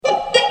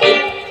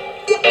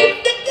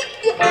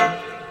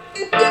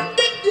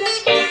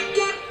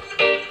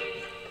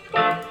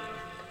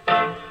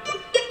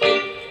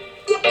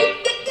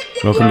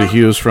Welcome to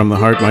Hughes from the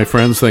Heart, my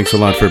friends. Thanks a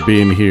lot for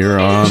being here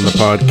on the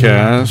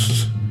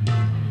podcast.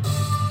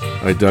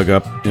 I dug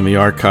up in the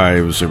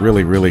archives a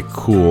really, really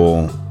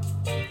cool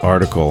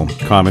article,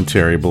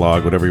 commentary,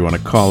 blog, whatever you want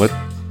to call it.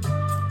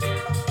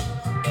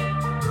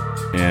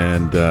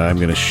 And I'm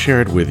going to share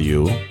it with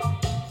you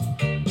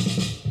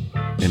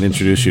and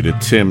introduce you to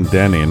Tim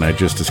Denning. I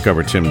just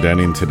discovered Tim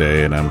Denning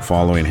today, and I'm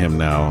following him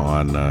now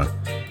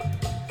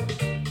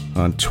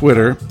on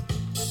Twitter.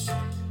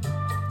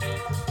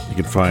 You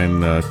can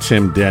find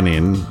Tim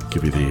Denning.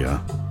 Give you the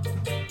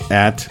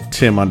at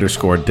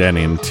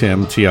Tim_Denning.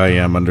 Tim,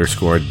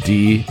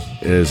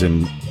 Tim_D is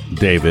in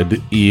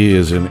David, E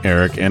is in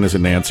Eric, N is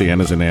in Nancy,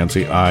 N is in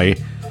Nancy, I,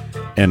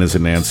 N is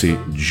in Nancy,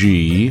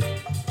 G.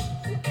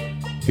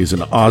 He's an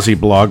Aussie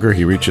blogger.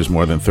 He reaches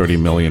more than 30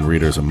 million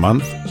readers a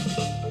month.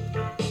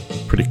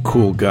 Pretty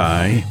cool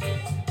guy.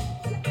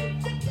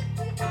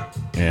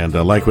 And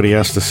I like what he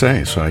has to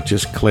say, so I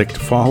just clicked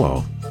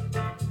follow.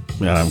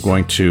 And I'm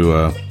going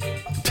to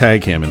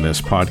tag him in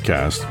this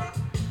podcast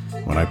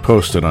when I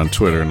post it on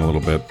Twitter in a little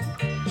bit.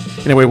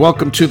 Anyway,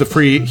 welcome to the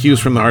free Hughes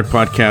from the Heart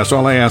podcast.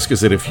 All I ask is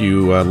that if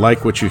you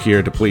like what you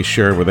hear, to please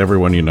share it with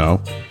everyone you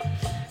know.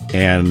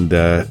 And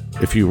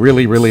if you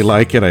really, really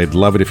like it, I'd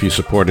love it if you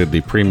supported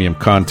the premium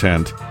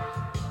content.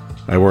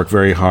 I work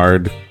very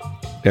hard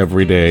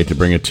every day to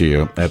bring it to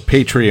you at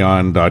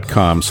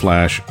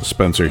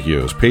patreon.com/Spencer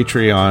Hughes.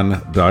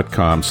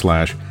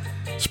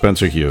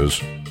 Patreon.com/Spencer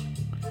Hughes.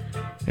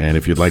 And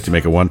if you'd like to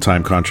make a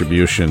one-time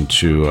contribution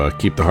to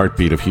keep the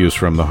heartbeat of Hughes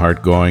from the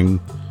Heart going,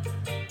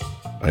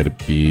 I'd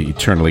be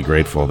eternally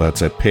grateful.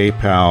 That's at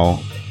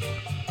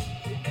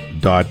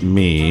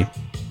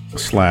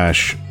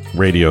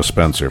paypal.me/Radio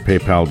Spencer.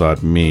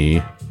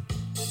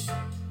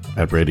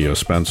 Paypal.me/Radio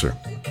Spencer.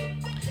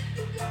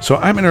 So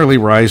I'm an early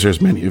riser,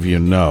 as many of you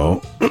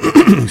know.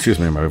 Excuse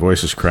me, my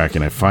voice is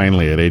cracking. I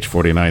finally, at age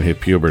 49,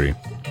 hit puberty.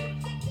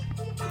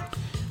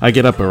 I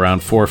get up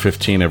around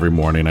 4:15 every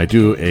morning. I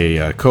do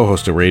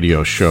co-host a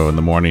radio show in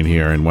the morning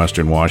here in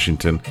Western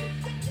Washington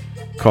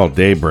called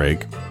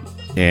Daybreak.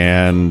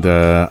 And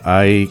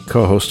I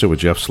co-host it with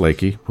Jeff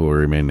Slakey, who will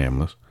remain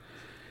nameless.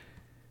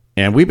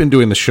 And we've been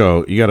doing the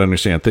show. You got to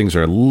understand, things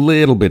are a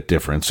little bit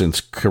different.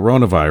 Since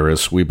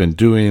coronavirus, we've been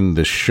doing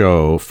the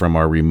show from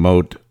our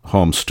remote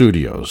home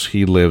studios.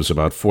 He lives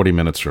about 40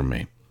 minutes from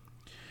me.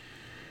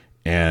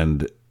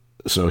 And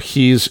so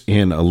he's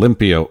in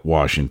Olympia,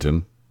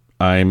 Washington.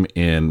 I'm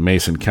in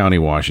Mason County,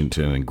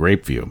 Washington, in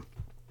Grapeview.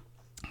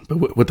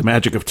 But with the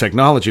magic of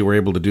technology, we're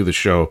able to do the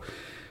show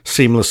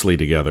seamlessly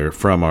together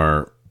from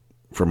our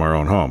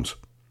own homes.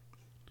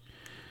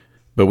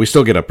 But we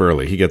still get up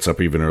early. He gets up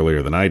even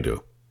earlier than I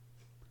do.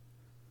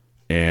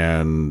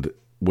 And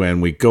when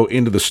we go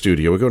into the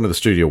studio, we go into the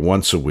studio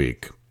once a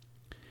week.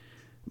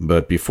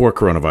 But before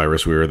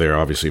coronavirus, we were there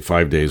obviously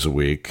 5 days a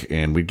week.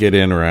 And we'd get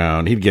in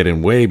around, he'd get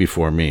in way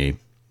before me.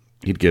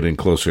 He'd get in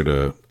closer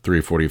to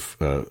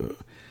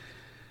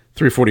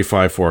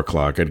 3:45, 4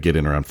 o'clock. I'd get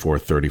in around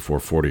 4:30,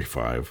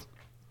 4:45.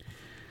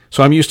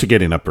 So I'm used to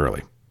getting up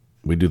early.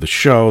 We do the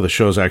show. The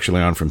show's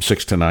actually on from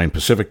 6 to 9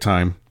 Pacific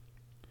time.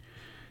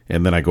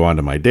 And then I go on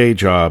to my day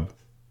job,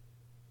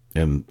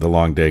 and the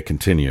long day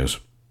continues.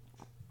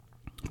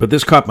 But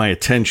this caught my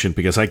attention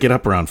because I get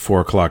up around 4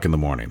 o'clock in the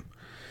morning,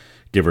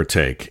 give or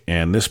take.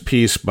 And this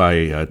piece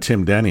by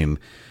Tim Denning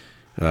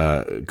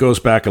goes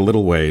back a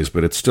little ways,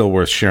 but it's still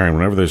worth sharing.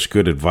 Whenever there's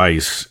good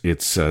advice,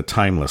 it's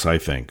timeless, I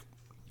think.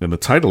 And the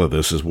title of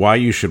this is Why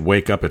You Should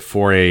Wake Up at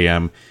 4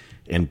 a.m.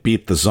 and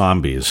Beat the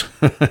Zombies.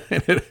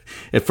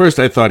 At first,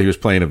 I thought he was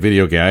playing a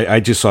video game. I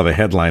just saw the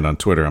headline on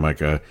Twitter. I'm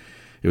like, it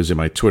was in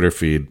my Twitter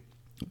feed.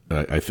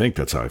 I think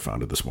that's how I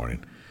found it this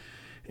morning.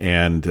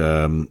 And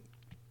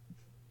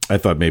I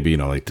thought maybe,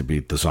 like to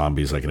beat the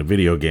zombies, like in a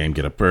video game,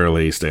 get up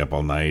early, stay up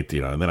all night,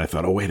 And then I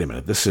thought, oh, wait a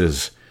minute. This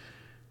is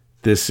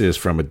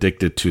from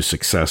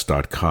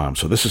addictedtosuccess.com.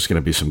 So this is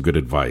going to be some good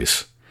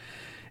advice.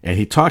 And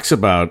he talks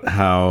about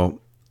how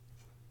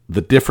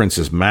the difference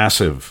is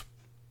massive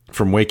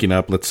from waking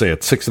up, let's say,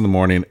 at 6 in the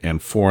morning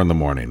and 4 in the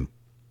morning.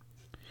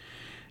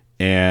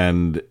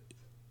 And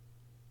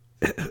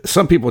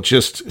some people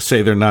just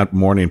say they're not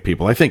morning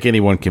people. I think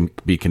anyone can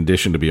be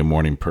conditioned to be a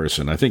morning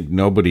person. I think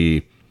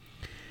nobody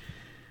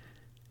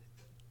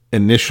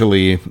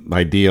initially,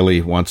 ideally,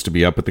 wants to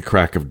be up at the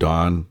crack of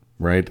dawn,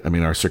 right? I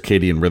mean, our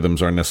circadian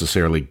rhythms aren't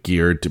necessarily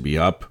geared to be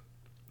up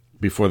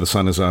before the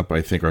sun is up.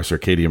 I think our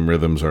circadian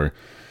rhythms are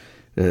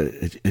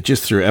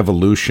just through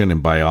evolution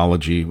and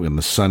biology. When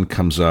the sun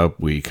comes up,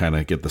 we kind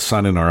of get the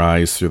sun in our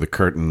eyes through the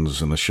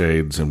curtains and the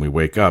shades, and we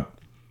wake up.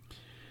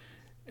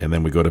 And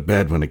then we go to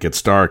bed when it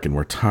gets dark and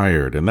we're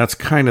tired. And that's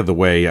kind of the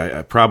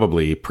way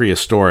probably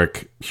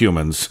prehistoric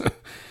humans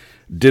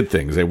did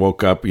things. They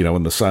woke up,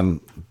 when the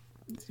sun,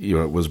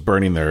 was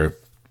burning their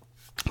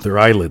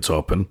eyelids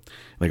open.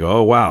 They go,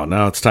 oh, wow,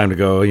 now it's time to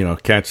go,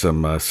 catch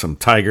some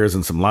tigers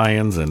and some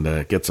lions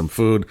and get some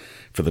food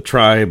for the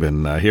tribe.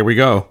 And here we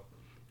go.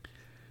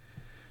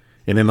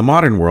 And in the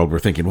modern world, we're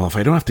thinking, well, if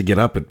I don't have to get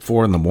up at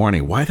 4 in the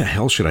morning, why the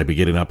hell should I be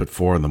getting up at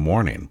 4 in the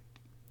morning?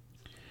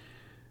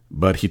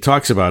 But he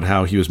talks about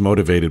how he was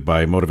motivated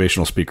by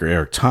motivational speaker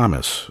Eric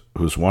Thomas,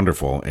 who's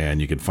wonderful,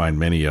 and you can find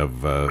many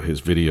of his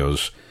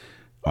videos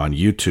on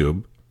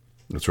YouTube.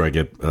 That's where I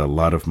get a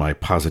lot of my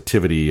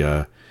positivity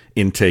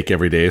intake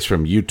every day is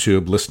from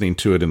YouTube, listening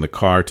to it in the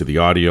car to the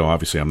audio.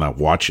 Obviously, I'm not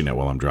watching it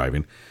while I'm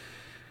driving,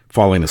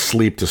 falling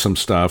asleep to some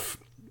stuff,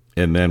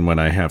 and then when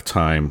I have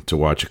time to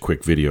watch a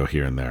quick video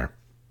here and there.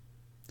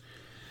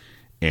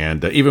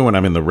 And even when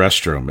I'm in the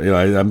restroom,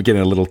 I'm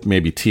getting a little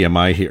maybe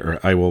TMI here.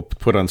 I will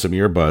put on some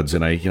earbuds,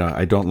 and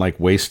I don't like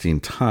wasting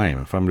time.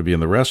 If I'm going to be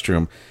in the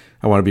restroom,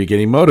 I want to be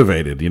getting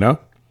motivated,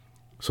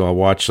 So I'll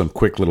watch some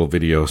quick little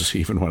videos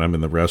even when I'm in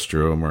the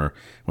restroom or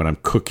when I'm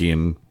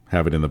cooking,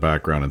 have it in the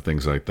background and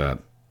things like that.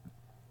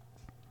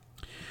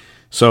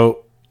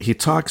 So he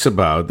talks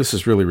about, this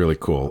is really, really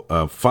cool,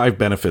 5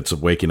 benefits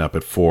of waking up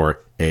at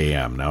 4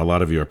 a.m. Now, a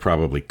lot of you are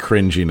probably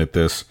cringing at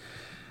this.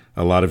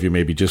 A lot of you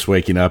may be just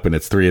waking up and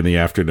it's 3 in the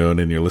afternoon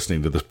and you're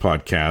listening to this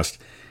podcast.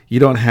 You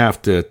don't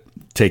have to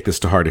take this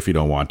to heart if you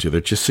don't want to.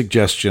 They're just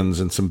suggestions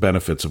and some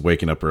benefits of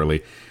waking up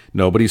early.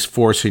 Nobody's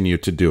forcing you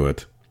to do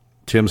it.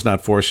 Tim's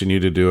not forcing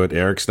you to do it.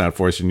 Eric's not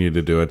forcing you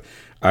to do it.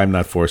 I'm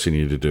not forcing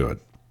you to do it.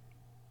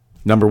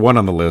 Number 1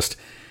 on the list,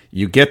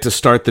 you get to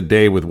start the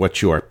day with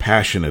what you are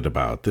passionate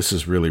about. This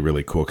is really,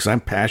 really cool because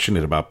I'm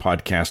passionate about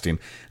podcasting.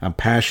 I'm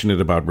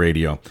passionate about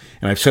radio.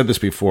 And I've said this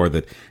before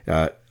that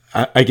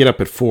I get up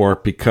at 4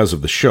 because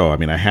of the show. I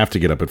mean, I have to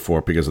get up at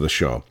 4 because of the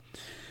show.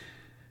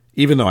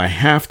 Even though I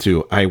have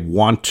to, I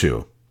want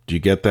to. Do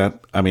you get that?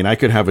 I mean, I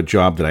could have a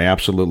job that I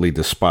absolutely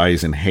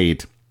despise and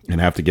hate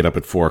and have to get up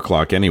at 4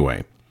 o'clock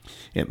anyway.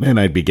 And then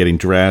I'd be getting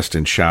dressed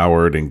and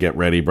showered and get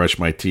ready, brush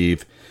my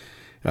teeth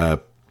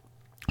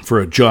for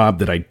a job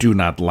that I do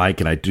not like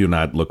and I do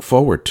not look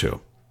forward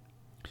to.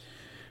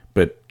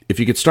 But if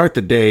you could start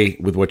the day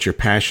with what you're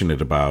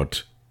passionate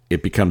about,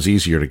 it becomes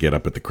easier to get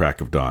up at the crack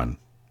of dawn.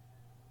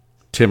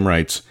 Tim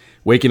writes,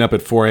 waking up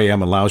at 4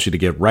 a.m. allows you to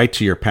get right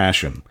to your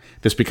passion.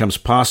 This becomes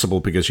possible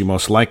because you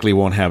most likely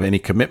won't have any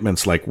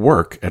commitments like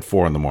work at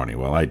 4 in the morning.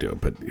 Well, I do,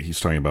 but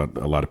he's talking about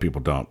a lot of people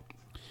don't.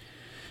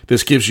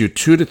 This gives you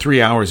 2 to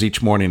 3 hours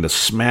each morning to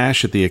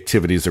smash at the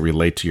activities that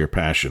relate to your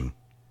passion.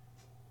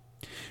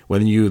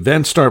 When you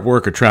then start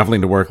work or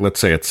traveling to work, let's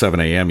say at 7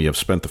 a.m., you have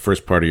spent the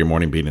first part of your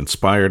morning being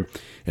inspired,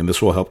 and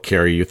this will help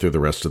carry you through the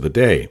rest of the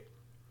day.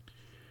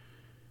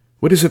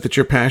 What is it that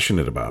you're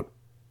passionate about?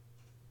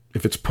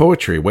 If it's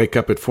poetry, wake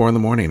up at 4 in the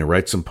morning and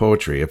write some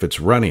poetry. If it's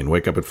running,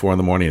 wake up at 4 in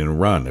the morning and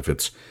run. If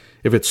it's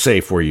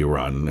safe where you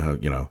run,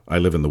 I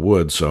live in the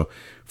woods, so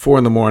 4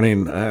 in the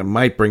morning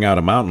might bring out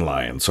a mountain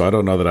lion. So I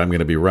don't know that I'm going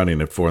to be running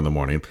at 4 in the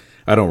morning.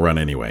 I don't run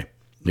anyway.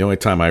 The only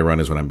time I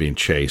run is when I'm being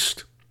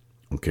chased.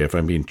 Okay, if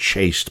I'm being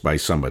chased by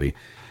somebody,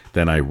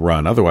 then I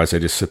run. Otherwise, I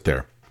just sit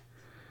there.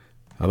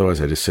 I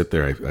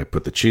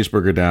put the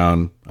cheeseburger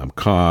down. I'm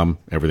calm.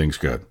 Everything's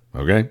good.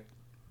 Okay?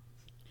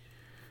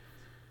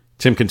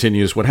 Tim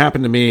continues, what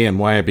happened to me and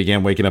why I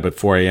began waking up at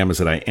 4 a.m. is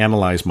that I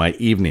analyzed my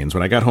evenings.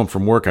 When I got home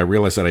from work, I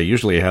realized that I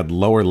usually had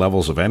lower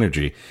levels of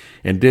energy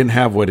and didn't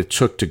have what it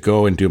took to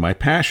go and do my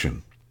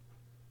passion.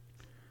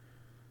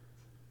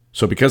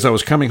 So because I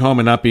was coming home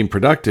and not being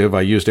productive,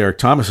 I used Eric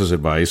Thomas's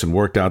advice and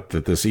worked out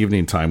that this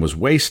evening time was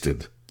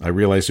wasted. I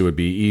realized it would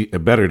be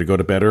better to go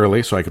to bed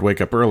early so I could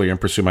wake up earlier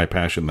and pursue my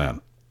passion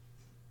then.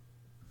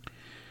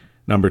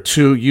 Number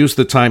 2, use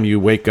the time you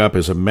wake up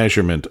as a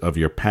measurement of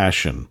your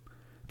passion.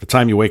 The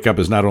time you wake up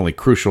is not only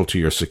crucial to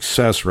your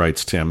success,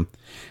 writes Tim,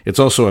 it's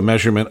also a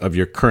measurement of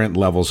your current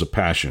levels of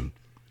passion.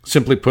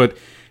 Simply put,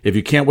 if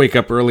you can't wake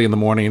up early in the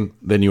morning,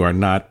 then you are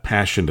not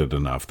passionate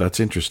enough. That's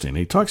interesting.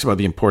 He talks about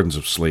the importance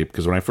of sleep,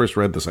 because when I first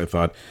read this, I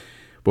thought,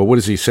 well, what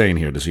is he saying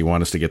here? Does he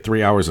want us to get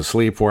 3 hours of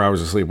sleep, 4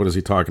 hours of sleep? What is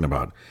he talking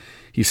about?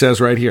 He says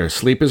right here,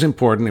 sleep is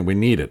important and we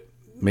need it,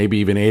 maybe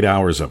even 8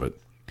 hours of it.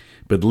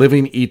 But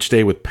living each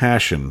day with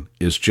passion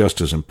is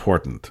just as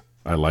important.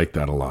 I like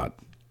that a lot.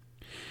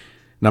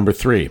 Number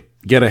 3,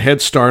 get a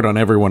head start on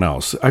everyone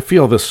else. I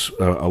feel this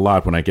a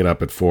lot when I get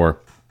up at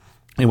 4.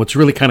 And what's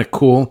really kind of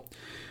cool,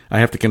 I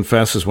have to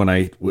confess, is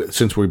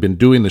since we've been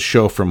doing the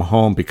show from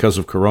home because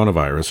of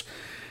coronavirus,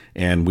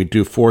 and we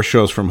do 4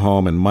 shows from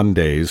home on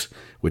Mondays,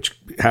 which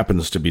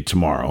happens to be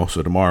tomorrow.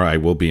 So tomorrow I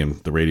will be in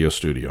the radio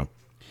studio.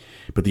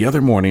 But the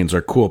other mornings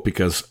are cool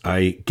because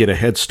I get a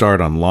head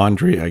start on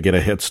laundry. I get a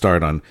head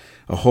start on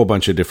a whole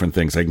bunch of different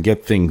things. I can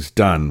get things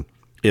done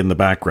in the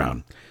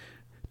background.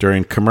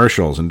 During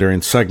commercials and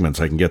during segments,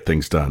 I can get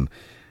things done.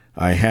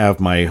 I have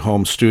my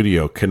home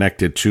studio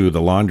connected to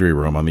the laundry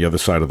room on the other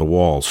side of the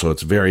wall, so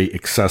it's very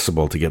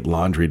accessible to get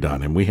laundry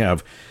done. And we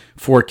have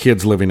 4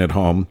 kids living at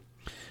home,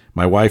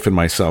 my wife and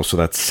myself, so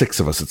that's 6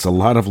 of us. It's a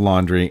lot of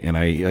laundry, and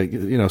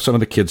I some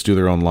of the kids do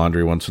their own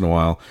laundry once in a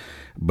while,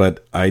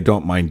 but I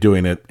don't mind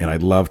doing it, and I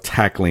love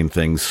tackling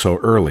things so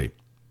early.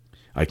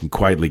 I can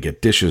quietly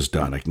get dishes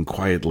done. I can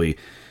quietly,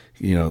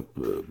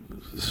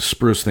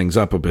 spruce things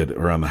up a bit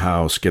around the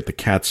house, get the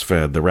cats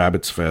fed, the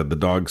rabbits fed, the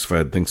dogs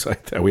fed, things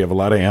like that. We have a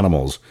lot of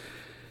animals.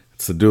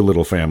 It's the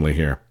Doolittle family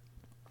here.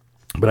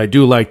 But I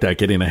do like that,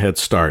 getting a head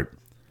start.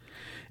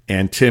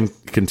 And Tim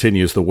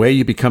continues, the way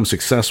you become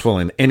successful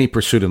in any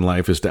pursuit in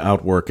life is to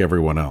outwork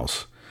everyone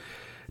else.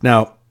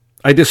 Now,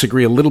 I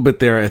disagree a little bit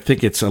there. I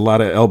think it's a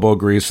lot of elbow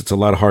grease. It's a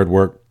lot of hard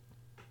work.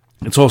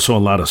 It's also a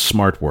lot of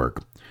smart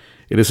work.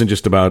 It isn't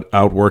just about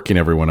outworking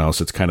everyone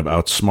else. It's kind of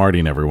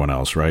outsmarting everyone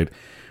else, right?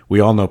 We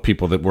all know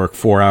people that work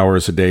 4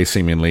 hours a day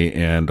seemingly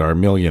and are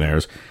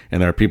millionaires.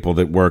 And there are people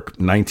that work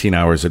 19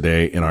 hours a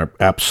day and are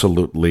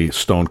absolutely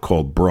stone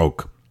cold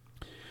broke.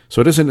 So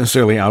it isn't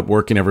necessarily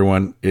outworking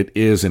everyone. It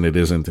is and it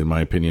isn't, in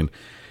my opinion.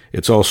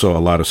 It's also a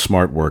lot of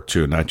smart work,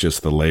 too, not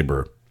just the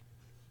labor.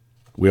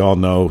 We all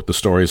know the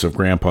stories of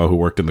Grandpa who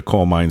worked in the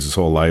coal mines his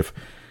whole life,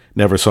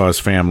 never saw his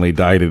family,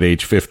 died at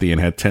age 50,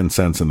 and had 10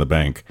 cents in the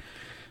bank.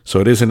 So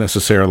it isn't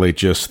necessarily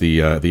just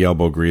the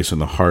elbow grease and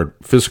the hard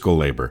physical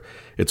labor.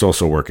 It's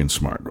also working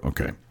smart.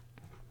 Okay.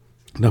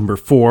 Number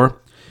 4,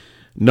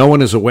 no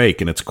one is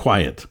awake and it's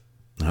quiet.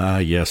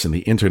 Yes, and the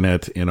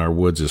internet in our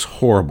woods is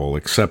horrible,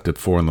 except at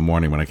 4 a.m.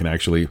 when I can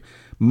actually,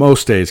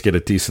 most days, get a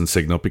decent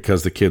signal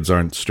because the kids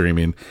aren't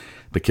streaming.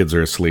 The kids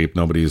are asleep.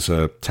 Nobody's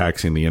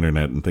taxing the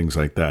internet and things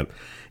like that.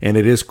 And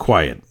it is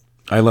quiet.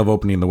 I love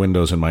opening the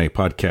windows in my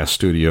podcast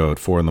studio at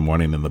 4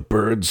 a.m. and the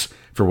birds,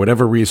 for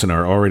whatever reason,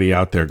 are already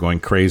out there going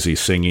crazy,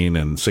 singing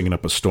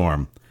up a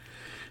storm.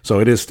 So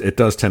it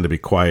does tend to be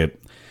quiet.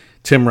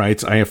 Tim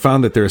writes, I have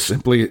found that there is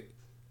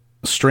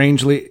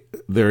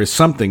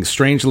something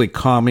strangely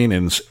calming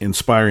and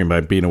inspiring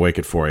by being awake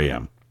at 4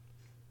 a.m.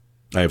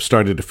 I have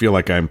started to feel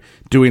like I'm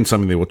doing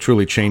something that will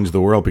truly change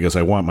the world because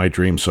I want my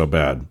dream so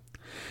bad.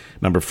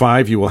 Number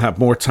 5, you will have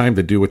more time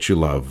to do what you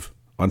love.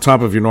 On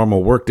top of your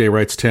normal workday,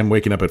 writes Tim,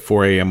 waking up at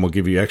 4 a.m. will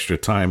give you extra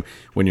time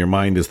when your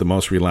mind is the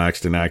most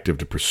relaxed and active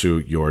to pursue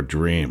your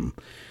dream.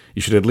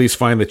 You should at least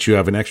find that you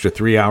have an extra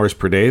 3 hours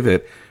per day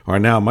that are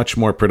now much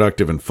more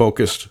productive and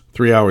focused.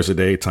 3 hours a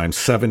day times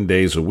 7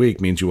 days a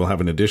week means you will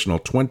have an additional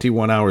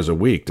 21 hours a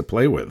week to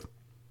play with.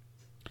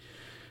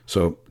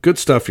 So good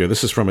stuff here.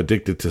 This is from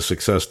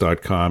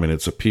addictedtosuccess.com, and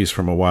it's a piece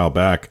from a while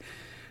back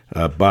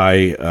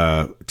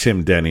by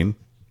Tim Denning,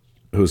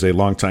 who's a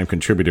longtime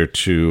contributor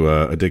to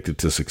Addicted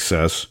to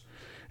Success,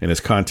 and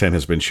his content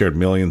has been shared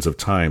millions of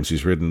times.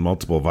 He's written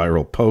multiple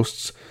viral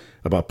posts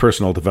about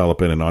personal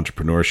development and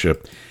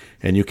entrepreneurship,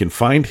 and you can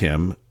find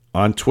him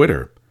on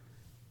Twitter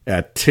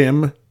at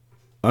Tim_Denning.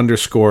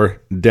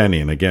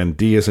 Again,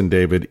 D as in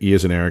David, E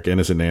as in Eric, N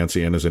as in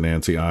Nancy, N as in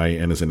Nancy, I,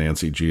 N as in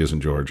Nancy, G as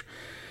in George.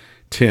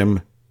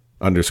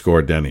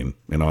 Tim_Denning,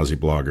 an Aussie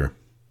blogger.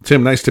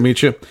 Tim, nice to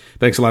meet you.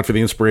 Thanks a lot for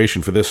the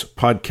inspiration for this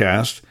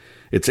podcast.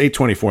 It's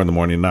 8:24 in the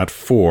morning, not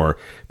 4.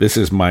 This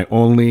is my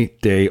only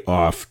day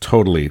off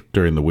totally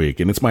during the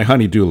week. And it's my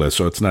honey-do list,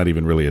 so it's not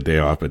even really a day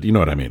off, but you know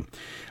what I mean.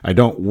 I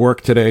don't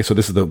work today, so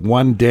this is the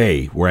one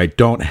day where I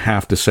don't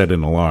have to set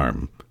an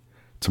alarm.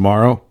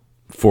 Tomorrow,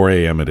 4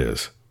 a.m. it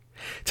is.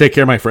 Take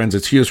care, my friends.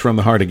 It's Hughes from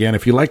the Heart again.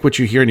 If you like what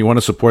you hear and you want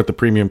to support the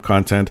premium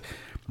content,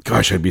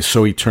 gosh, I'd be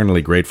so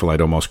eternally grateful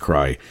I'd almost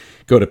cry.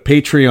 Go to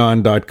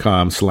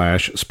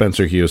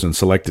patreon.com/Spencer Hughes and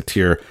select a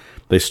tier.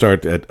 They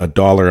start at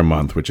 $1 a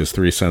month, which is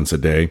 3 cents a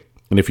day.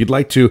 And if you'd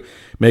like to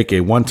make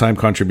a one-time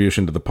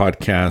contribution to the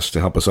podcast to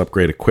help us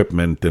upgrade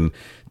equipment and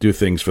do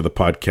things for the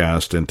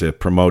podcast and to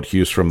promote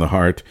Hughes from the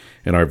Heart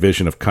and our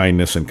vision of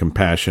kindness and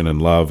compassion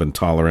and love and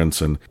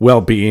tolerance and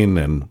well-being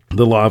and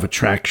the law of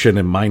attraction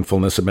and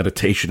mindfulness and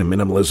meditation and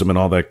minimalism and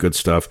all that good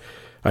stuff,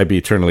 I'd be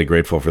eternally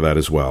grateful for that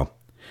as well.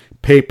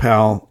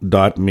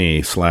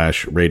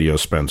 PayPal.me/Radio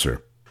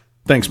Spencer.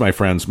 Thanks, my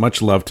friends.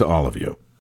 Much love to all of you.